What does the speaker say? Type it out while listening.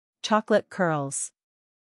Chocolate curls.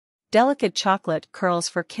 Delicate chocolate curls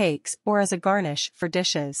for cakes or as a garnish for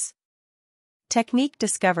dishes. Technique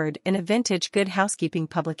discovered in a vintage Good Housekeeping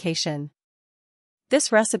publication.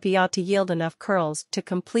 This recipe ought to yield enough curls to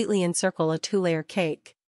completely encircle a 2-layer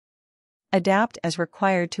cake. Adapt as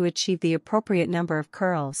required to achieve the appropriate number of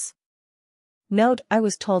curls. Note: I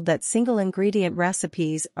was told that single-ingredient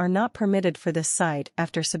recipes are not permitted for this site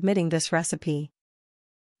after submitting this recipe.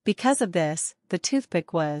 Because of this, the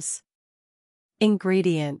toothpick was.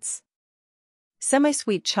 Ingredients: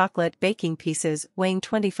 semi-sweet chocolate baking pieces weighing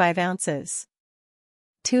 25 ounces.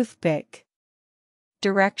 Toothpick.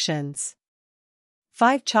 Directions: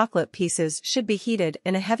 5 chocolate pieces should be heated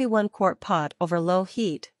in a heavy 1-quart pot over low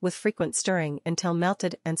heat with frequent stirring until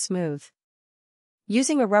melted and smooth.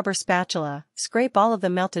 Using a rubber spatula, scrape all of the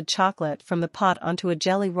melted chocolate from the pot onto a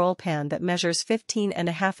jelly roll pan that measures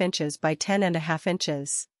 15.5 inches by 10.5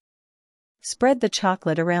 inches. Spread the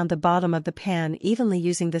chocolate around the bottom of the pan evenly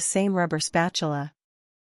using the same rubber spatula.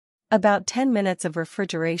 About 10 minutes of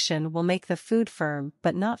refrigeration will make the food firm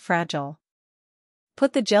but not fragile.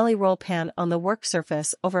 Put the jelly roll pan on the work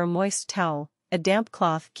surface over a moist towel. A damp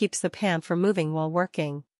cloth keeps the pan from moving while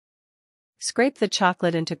working. Scrape the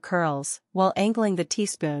chocolate into curls while angling the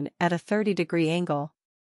teaspoon at a 30-degree angle.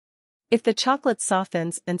 If the chocolate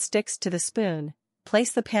softens and sticks to the spoon,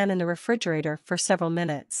 place the pan in the refrigerator for several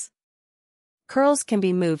minutes. Curls can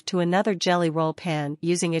be moved to another jelly roll pan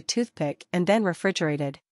using a toothpick and then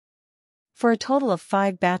refrigerated. For a total of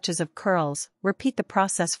 5 batches of curls, repeat the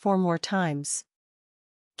process 4 more times.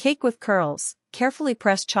 Cake with curls: carefully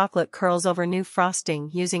press chocolate curls over new frosting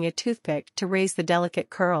using a toothpick to raise the delicate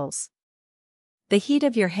curls. The heat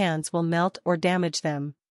of your hands will melt or damage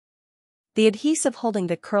them. The adhesive holding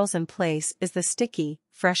the curls in place is the sticky,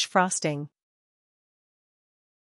 fresh frosting.